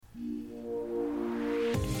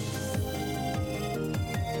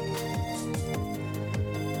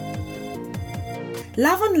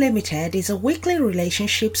Love Unlimited is a weekly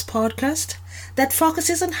relationships podcast that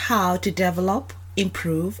focuses on how to develop,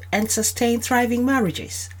 improve, and sustain thriving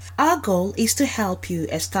marriages. Our goal is to help you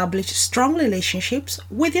establish strong relationships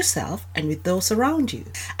with yourself and with those around you.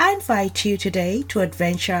 I invite you today to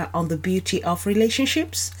adventure on the beauty of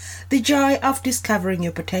relationships, the joy of discovering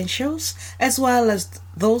your potentials, as well as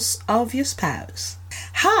those of your spouse.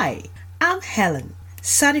 Hi, I'm Helen,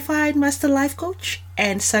 certified master life coach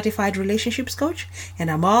and certified relationships coach, and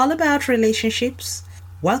I'm all about relationships.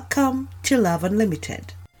 Welcome to Love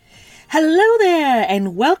Unlimited. Hello there,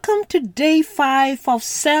 and welcome to day 5 of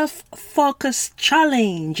Self-Focus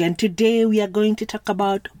Challenge. And today we are going to talk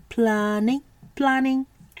about planning. We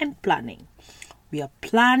are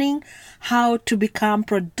planning how to become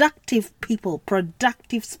productive people,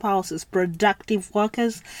 productive spouses, productive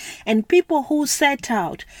workers, and people who set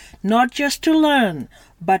out not just to learn,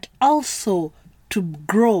 but also to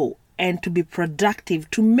grow and to be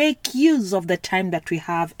productive, to make use of the time that we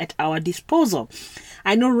have at our disposal.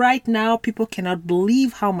 I know right now people cannot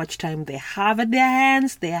believe how much time they have at their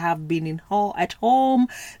hands. They have been at home,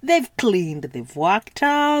 they've cleaned, they've worked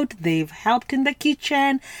out, they've helped in the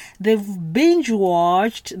kitchen, they've binge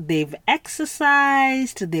watched, they've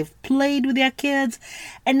exercised, they've played with their kids,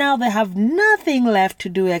 and now they have nothing left to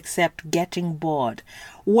do except getting bored.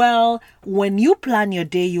 Well, when you plan your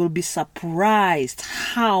day, you'll be surprised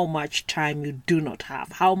how much time you do not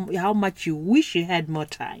have, how much you wish you had more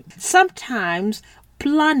time. Sometimes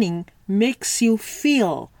planning makes you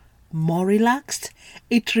feel more relaxed.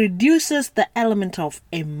 It reduces the element of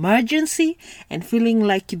emergency and feeling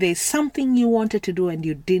like there's something you wanted to do and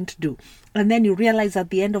you didn't do. And then you realize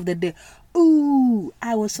at the end of the day, ooh,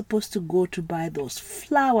 I was supposed to go to buy those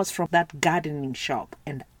flowers from that gardening shop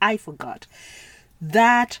and I forgot.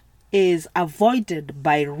 That is avoided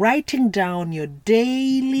by writing down your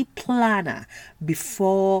daily planner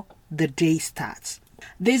before the day starts.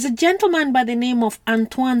 There's a gentleman by the name of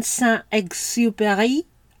Antoine Saint-Exupéry,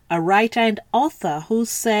 a writer and author, who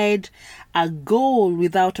said, "A goal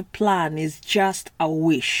without a plan is just a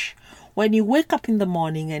wish." When you wake up in the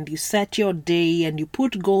morning and you set your day and you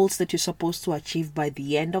put goals that you're supposed to achieve by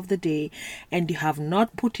the end of the day, and you have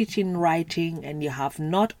not put it in writing and you have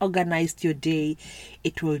not organized your day,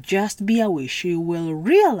 it will just be a wish. You will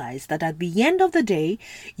realize that at the end of the day,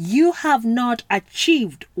 you have not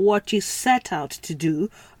achieved what you set out to do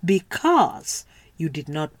because you did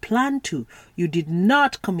not plan to. You did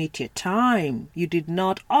not commit your time. You did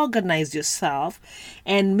not organize yourself.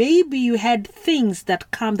 And maybe you had things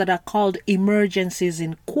that come that are called emergencies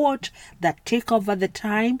in quote that take over the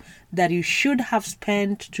time that you should have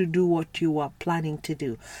spent to do what you were planning to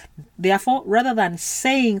do. Therefore, rather than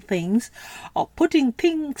saying things or putting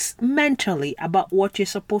things mentally about what you're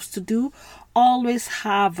supposed to do, always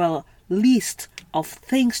have a list of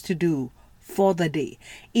things to do for the day.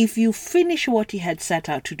 If you finish what you had set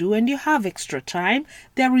out to do and you have extra time,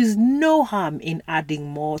 there is no harm in adding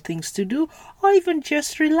more things to do or even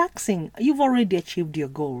just relaxing. You've already achieved your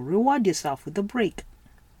goal. Reward yourself with a break.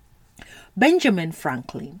 Benjamin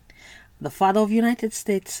Franklin, the father of the United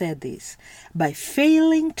States, said this: "By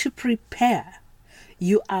failing to prepare,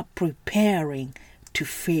 you are preparing to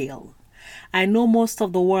fail." I know most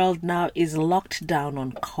of the world now is locked down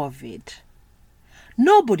on COVID.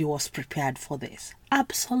 Nobody was prepared for this.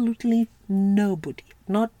 Absolutely nobody.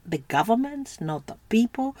 Not the governments, not the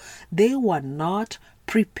people. They were not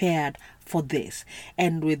prepared for this.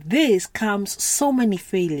 And with this comes so many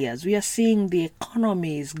failures. We are seeing the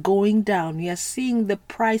economies going down. We are seeing the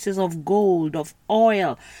prices of gold, of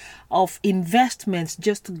oil, of investments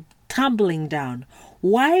just tumbling down.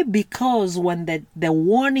 Why? Because when the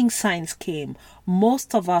warning signs came,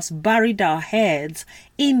 most of us buried our heads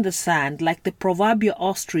in the sand like the proverbial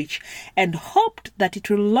ostrich and hoped that it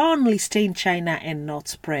will only stay in China and not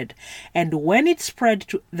spread. And when it spread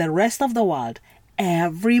to the rest of the world,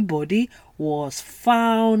 everybody was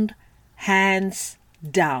found hands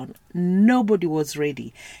down. Nobody was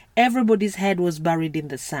ready. Everybody's head was buried in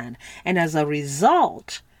the sand. And as a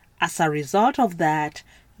result of that,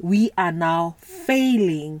 we are now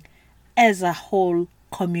failing as a whole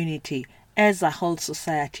community, as a whole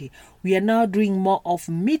society. We are now doing more of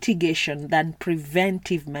mitigation than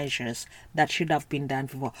preventive measures that should have been done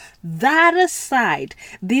before. That aside,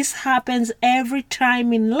 this happens every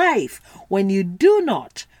time in life when you do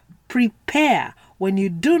not prepare, when you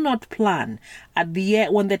do not plan. At the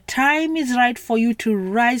end, when the time is right for you to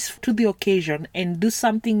rise to the occasion and do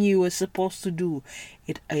something you were supposed to do,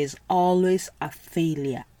 it is always a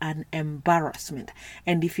failure, an embarrassment.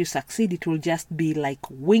 And if you succeed, it will just be like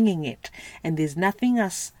winging it. And there's nothing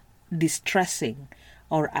as distressing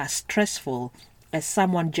or as stressful as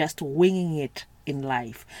someone just winging it in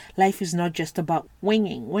life. Life is not just about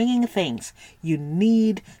winging things. You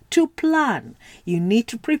need to plan. You need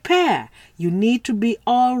to prepare. You need to be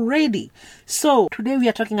all ready. So today we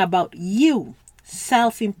are talking about you.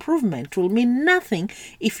 Self-improvement will mean nothing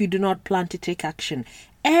if you do not plan to take action.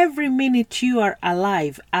 Every minute you are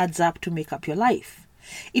alive adds up to make up your life.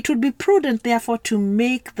 It would be prudent, therefore, to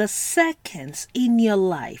make the seconds in your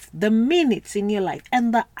life, the minutes in your life,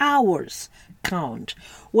 and the hours count.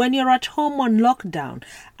 When you're at home on lockdown,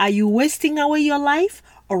 are you wasting away your life,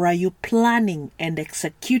 or are you planning and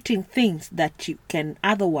executing things that you can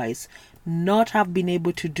otherwise not have been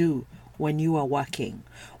able to do when you are working?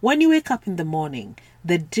 When you wake up in the morning,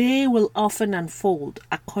 the day will often unfold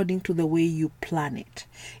according to the way you plan it.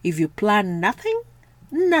 If you plan nothing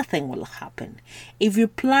will happen. If you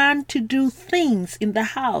plan to do things in the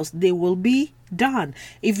house, they will be done.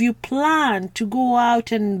 If you plan to go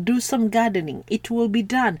out and do some gardening, it will be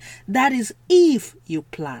done. That is if you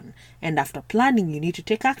plan. And after planning, you need to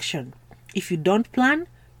take action. If you don't plan,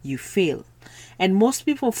 you fail. And most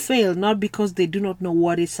people fail not because they do not know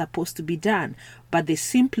what is supposed to be done, but they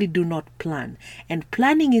simply do not plan. And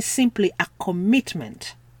planning is simply a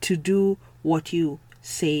commitment to do what you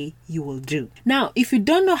say you will do. Now, if you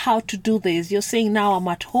don't know how to do this, you're saying, now I'm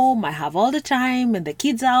at home, I have all the time, and the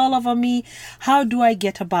kids are all over me. How do I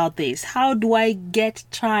get about this? How do I get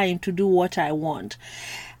time to do what I want?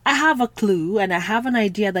 I have a clue and I have an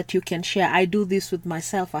idea that you can share. I do this with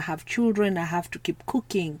myself. I have children. I have to keep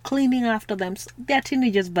cooking, cleaning after them. They're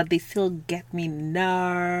teenagers, but they still get me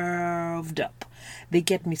nerved up. They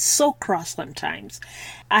get me so cross sometimes.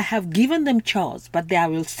 I have given them chores, but I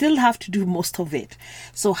will still have to do most of it.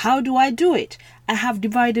 So how do I do it? I have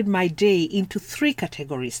divided my day into 3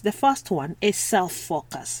 categories. The first one is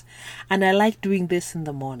self-focus. And I like doing this in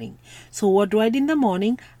the morning. So what do I do in the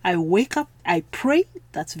morning? I wake up, I pray.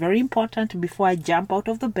 That's very important. Before I jump out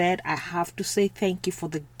of the bed, I have to say thank you for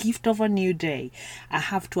the gift of a new day. I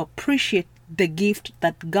have to appreciate the gift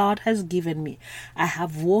that God has given me. I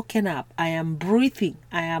have woken up. I am breathing.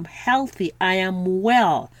 I am healthy. I am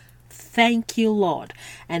well. Thank you, Lord.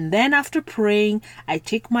 And then after praying, I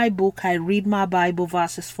take my book. I read my Bible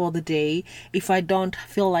verses for the day. If I don't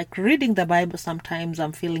feel like reading the Bible, sometimes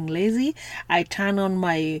I'm feeling lazy, I turn on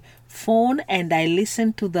my phone and I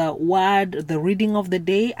listen to the word, the reading of the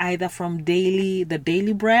day, either from the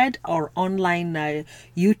Daily Bread or online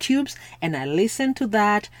YouTubes, and I listen to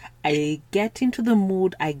that. I get into the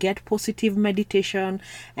mood, I get positive meditation,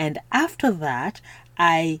 and after that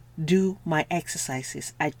I do my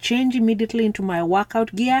exercises. I change immediately into my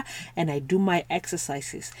workout gear and I do my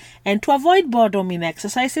exercises. And to avoid boredom in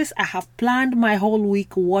exercises, I have planned my whole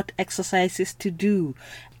week what exercises to do.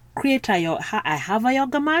 I have a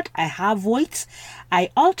yoga mat, I have weights, I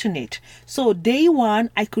alternate. So day 1,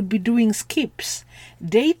 I could be doing skips.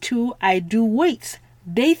 Day 2, I do weights.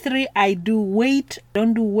 Day 3, I do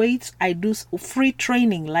don't do weights, I do free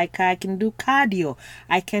training, like I can do cardio,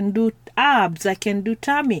 I can do abs, I can do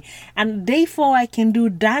tummy. And day 4, I can do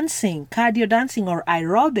dancing, cardio dancing or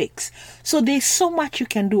aerobics. So there's so much you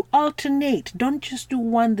can do. Alternate. Don't just do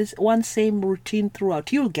one same routine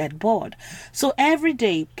throughout. You'll get bored. So every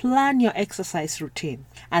day, plan your exercise routine.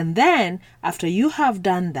 And then, after you have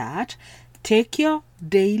done that, take your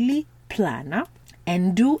daily planner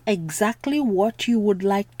and do exactly what you would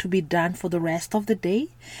like to be done for the rest of the day.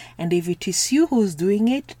 And if it is you who's doing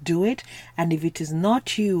it, do it. And if it is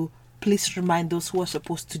not you, please remind those who are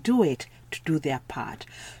supposed to do it to do their part.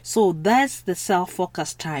 So that's the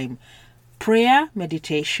self-focus time. Prayer,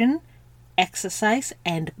 meditation, exercise,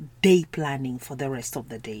 and day planning for the rest of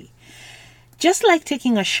the day. Just like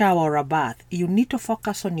taking a shower or a bath, you need to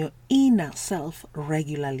focus on your inner self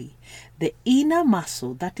regularly. The inner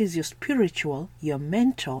muscle, that is your spiritual, your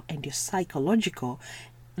mental, and your psychological,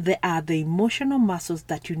 they are the emotional muscles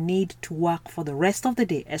that you need to work for the rest of the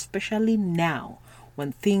day, especially now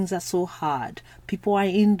when things are so hard. People are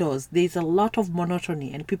indoors. There's a lot of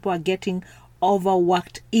monotony and people are getting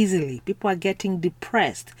overworked easily. People are getting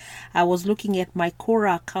depressed. I was looking at my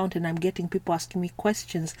Quora account and I'm getting people asking me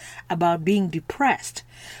questions about being depressed.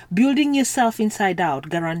 Building yourself inside out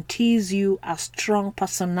guarantees you a strong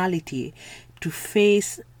personality to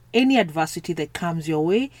face any adversity that comes your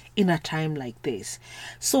way in a time like this.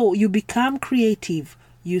 So you become creative.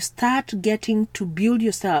 You start getting to build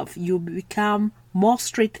yourself. You become more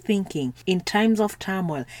straight thinking in times of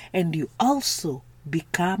turmoil, and you also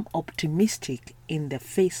become optimistic in the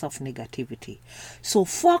face of negativity. So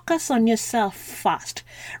focus on yourself first.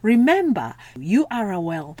 Remember, you are a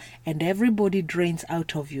well and everybody drains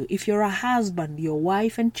out of you. If you're a husband, your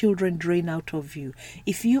wife and children drain out of you.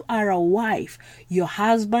 If you are a wife, your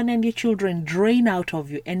husband and your children drain out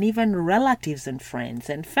of you, and even relatives and friends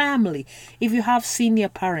and family. If you have senior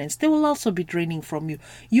parents, they will also be draining from you.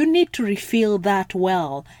 You need to refill that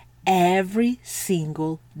well every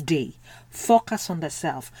single day. Focus on the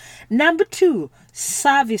self. Number 2,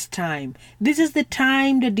 service time. This is the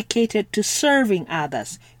time dedicated to serving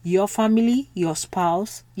others, your family, your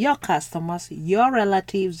spouse, your customers, your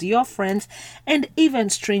relatives, your friends, and even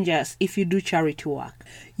strangers if you do charity work.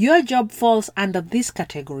 Your job falls under this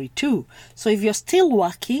category too. So if you're still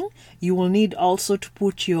working, you will need also to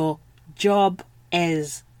put your job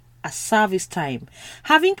as a service time.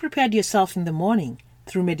 Having prepared yourself in the morning,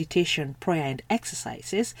 through meditation, prayer, and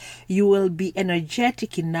exercises, you will be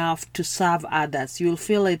energetic enough to serve others. You will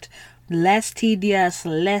feel it less tedious,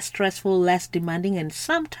 less stressful, less demanding, and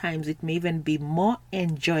sometimes it may even be more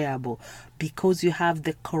enjoyable because you have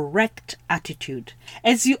the correct attitude.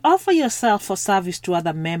 As you offer yourself for service to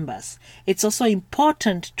other members, it's also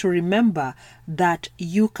important to remember that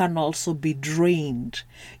you can also be drained.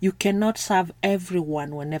 You cannot serve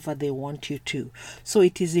everyone whenever they want you to. So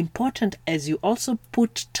it is important, as you also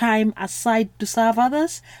put time aside to serve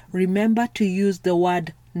others, remember to use the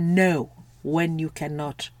word no when you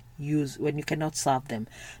cannot serve them.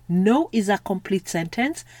 No is a complete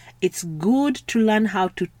sentence. It's good to learn how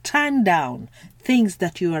to turn down things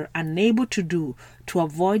that you are unable to do, to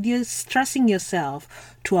avoid stressing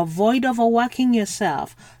yourself, to avoid overworking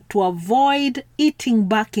yourself, to avoid eating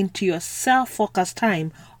back into your self-focused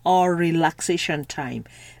time or relaxation time.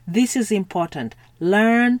 This is important.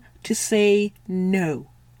 Learn to say no.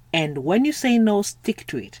 And when you say no, stick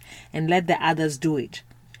to it and let the others do it.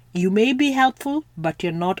 You may be helpful, but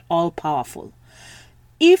you're not all-powerful.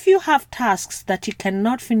 If you have tasks that you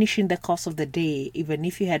cannot finish in the course of the day, even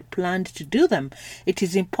if you had planned to do them, it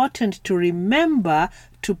is important to remember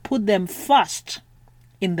to put them first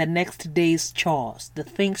in the next day's chores, the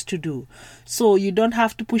things to do. So you don't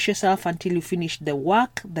have to push yourself until you finish the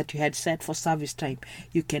work that you had set for service time.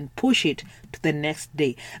 You can push it to the next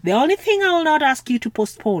day. The only thing I will not ask you to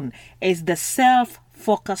postpone is the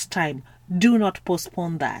self-focused time. Do not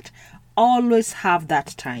postpone that. Always have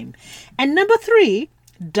that time. And number 3,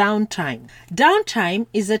 downtime. Downtime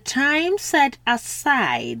is a time set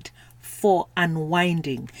aside for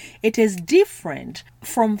unwinding. It is different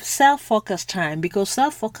from self-focused time, because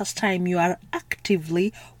self-focused time, you are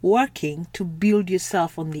actively working to build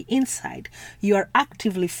yourself on the inside. You are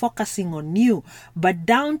actively focusing on you. But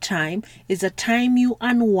downtime is a time you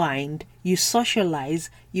unwind, you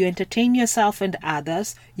socialize, you entertain yourself and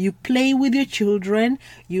others, you play with your children,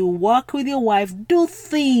 you work with your wife, do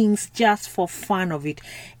things just for fun of it.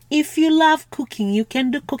 If you love cooking, you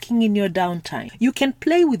can do cooking in your downtime. You can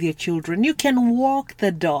play with your children. You can walk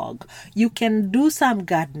the dog. You can do some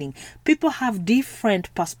gardening. People have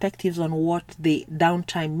different perspectives on what the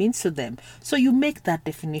downtime means to them. So you make that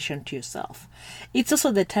definition to yourself. It's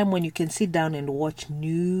also the time when you can sit down and watch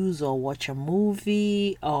news or watch a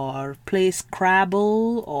movie or play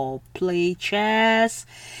Scrabble or play chess.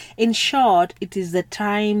 In short, it is the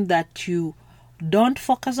time that you don't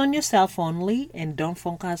focus on yourself only and don't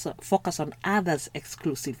focus on others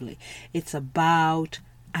exclusively. It's about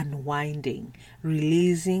unwinding,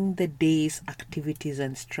 releasing the day's activities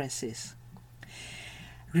and stresses.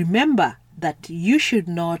 Remember that you should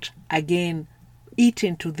not, again, eat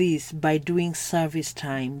into this by doing service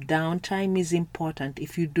time. Downtime is important.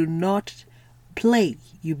 If you do not play,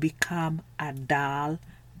 you become a dull,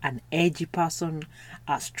 an edgy person,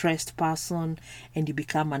 a stressed person, and you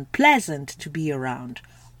become unpleasant to be around.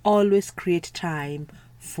 Always create time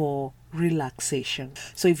for relaxation.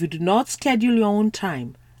 So if you do not schedule your own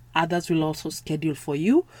time, others will also schedule for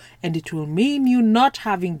you, and it will mean you not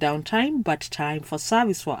having downtime but time for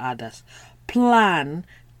service for others. Plan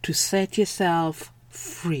to set yourself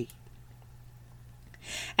free.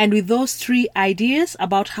 And with those 3 ideas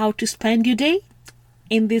about how to spend your day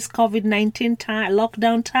in these COVID-19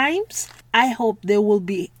 lockdown times, I hope they will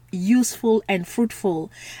be useful and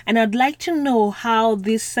fruitful. And I'd like to know how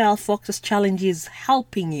this self-focus challenge is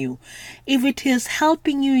helping you. If it is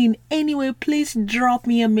helping you in any way, please drop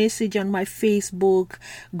me a message on my Facebook,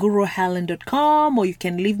 guruhelen.com, or you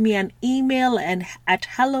can leave me an email at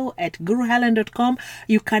hello@guruhelen.com.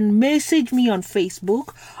 You can message me on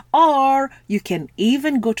Facebook, or you can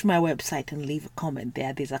even go to my website and leave a comment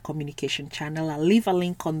there. There's a communication channel. I'll leave a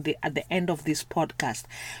link at the end of this podcast.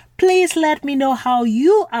 Please let me know how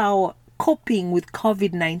you are coping with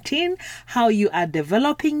COVID-19, how you are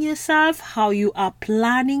developing yourself, how you are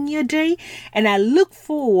planning your day. And I look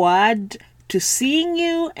forward to seeing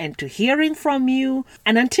you and to hearing from you.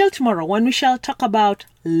 And until tomorrow, when we shall talk about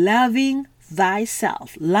loving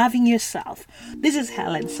thyself, loving yourself. This is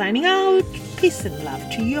Helen signing out. Peace and love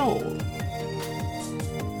to you all.